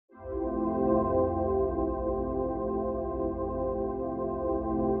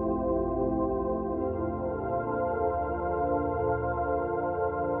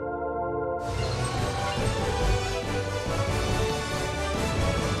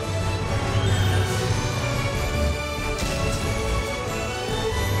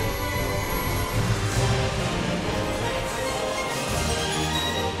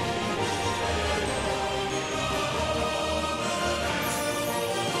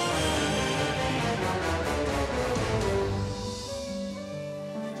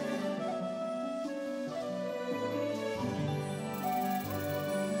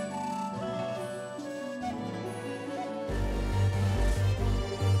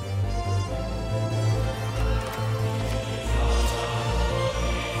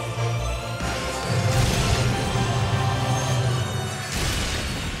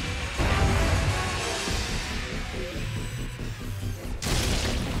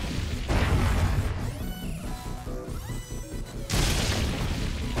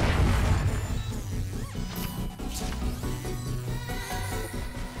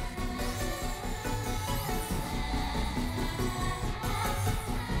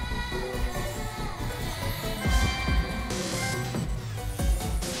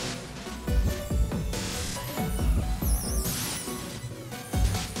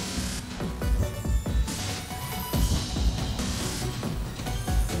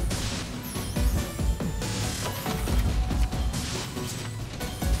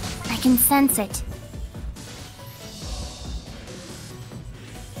can sense it.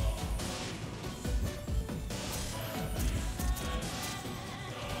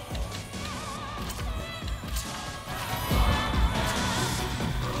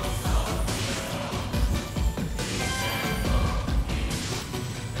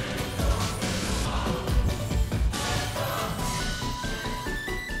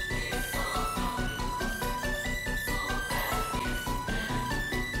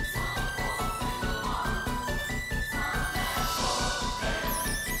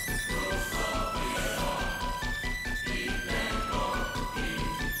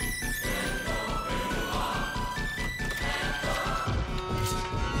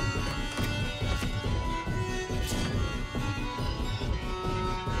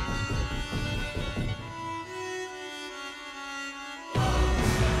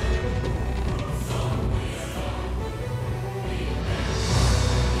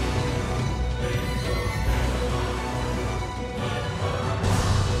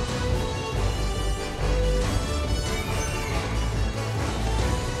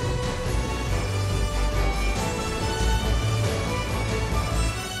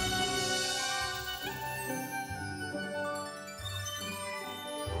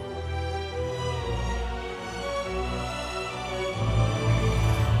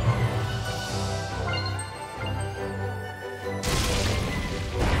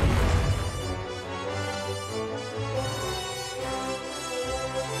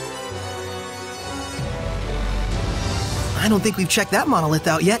 I don't think we've checked that monolith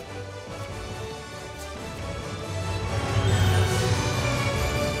out yet.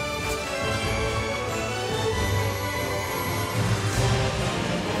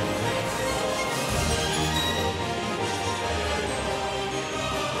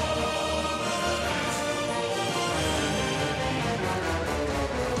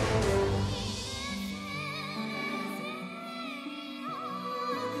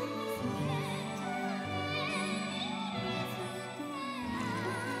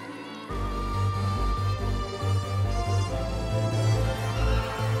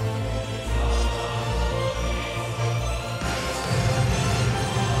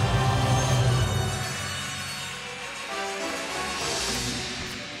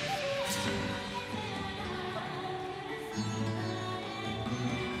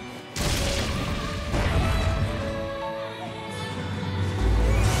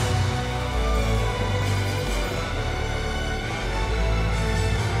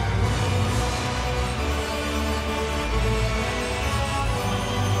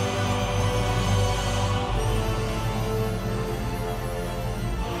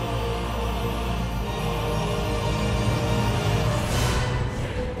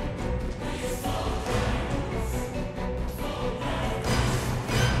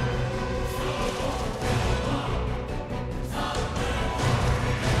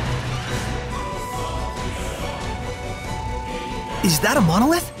 Is that a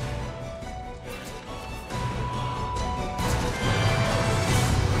monolith?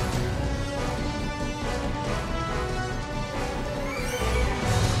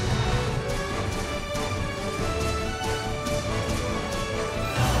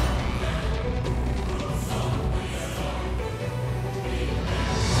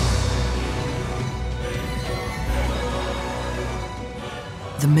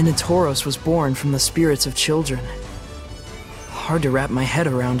 The Minotauros was born from the spirits of children. Hard to wrap my head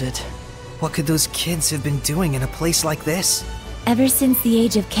around it. What could those kids have been doing in a place like this? Ever since the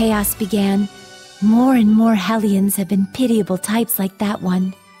Age of Chaos began, more and more Hellions have been pitiable types like that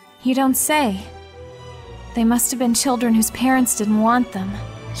one. You don't say. They must have been children whose parents didn't want them.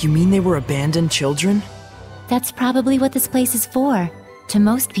 You mean they were abandoned children? That's probably what this place is for, to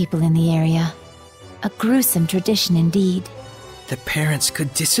most people in the area. A gruesome tradition indeed. The parents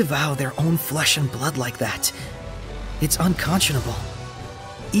could disavow their own flesh and blood like that. It's unconscionable.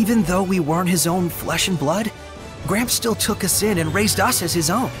 Even though we weren't his own flesh and blood, Gramps still took us in and raised us as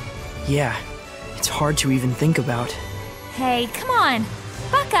his own. Yeah, it's hard to even think about. Hey, come on!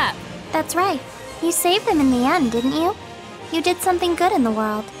 Buck up! That's right. You saved them in the end, didn't you? You did something good in the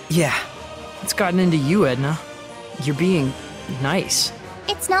world. Yeah. What's gotten into you, Edna? You're being nice.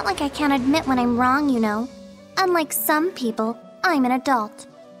 It's not like I can't admit when I'm wrong, you know. Unlike some people, I'm an adult.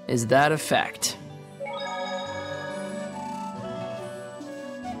 Is that a fact?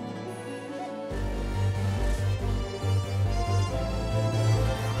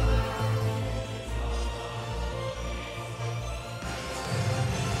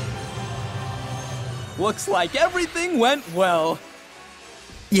 Looks like everything went well.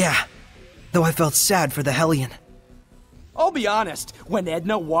 Yeah, though I felt sad for the Hellion. I'll be honest, when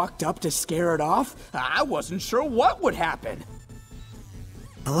Edna walked up to scare it off, I wasn't sure what would happen.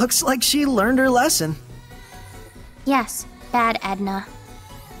 Looks like she learned her lesson. Yes, bad Edna.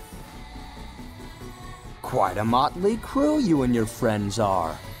 Quite a motley crew you and your friends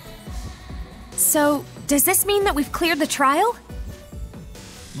are. So, does this mean that we've cleared the trial?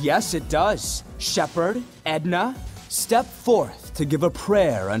 Yes, it does. Shepherd, Edna, step forth to give a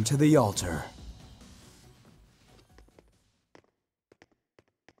prayer unto the altar.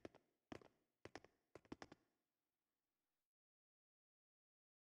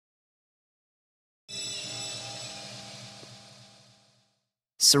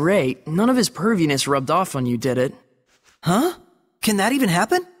 Sorey, none of his perviness rubbed off on you, did it? Huh? Can that even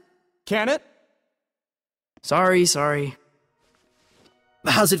happen? Can it? Sorry.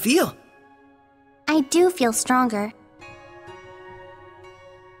 How's it feel? I do feel stronger.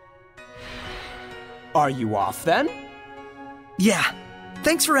 Are you off then? Yeah.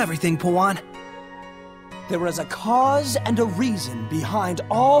 Thanks for everything, Pawan. There is a cause and a reason behind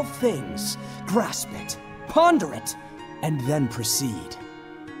all things. Grasp it, ponder it, and then proceed.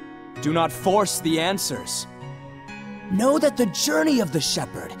 Do not force the answers. Know that the journey of the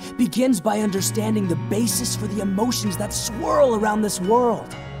shepherd begins by understanding the basis for the emotions that swirl around this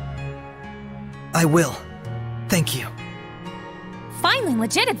world. I will. Thank you. Finally,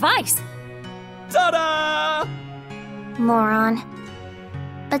 legit advice! Ta-da! Moron.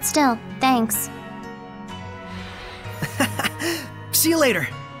 But still, thanks. See you later.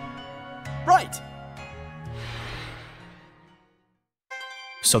 Right.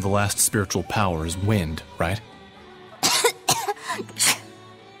 So the last spiritual power is wind, right?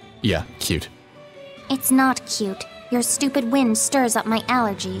 Yeah, cute. It's not cute. Your stupid wind stirs up my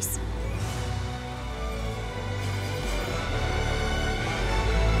allergies.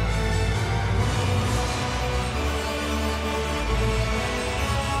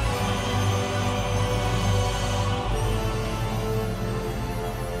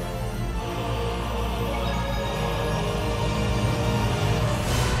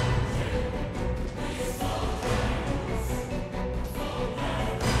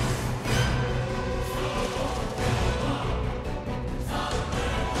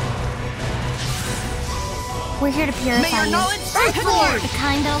 We're here to purify you. Earth Lord! The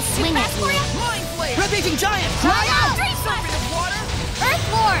kind I'll swing at you. Mind Flayer! Red-Raging Giant! Cry out! Serpent of water! Earth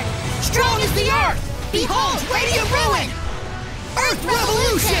Lord! Strong as the earth! Behold, radiant ruin! Earth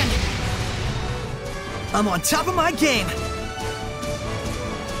Revolution! I'm on top of my game!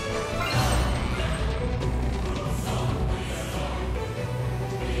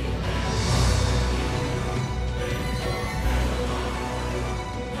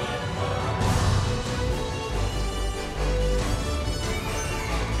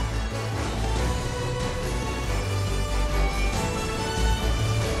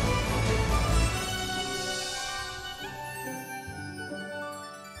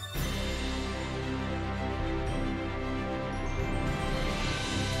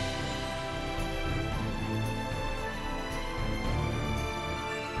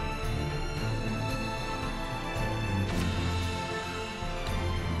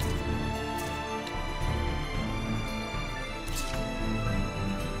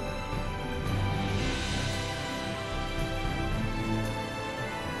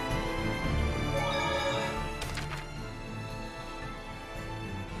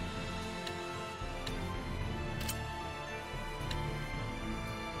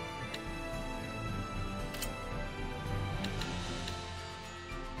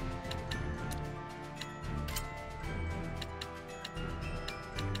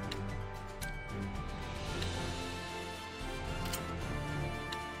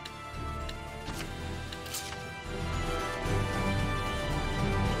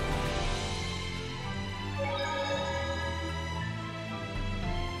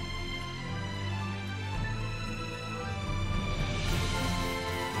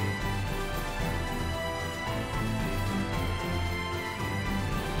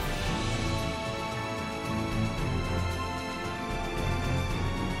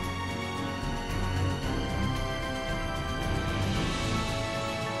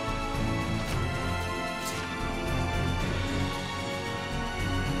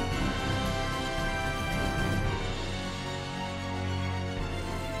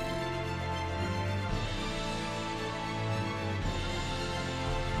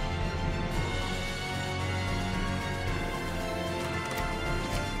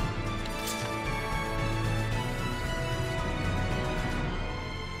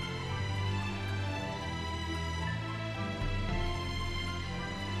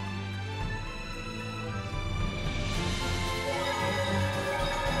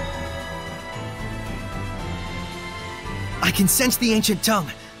 I can sense the ancient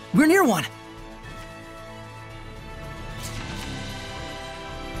tongue. We're near one.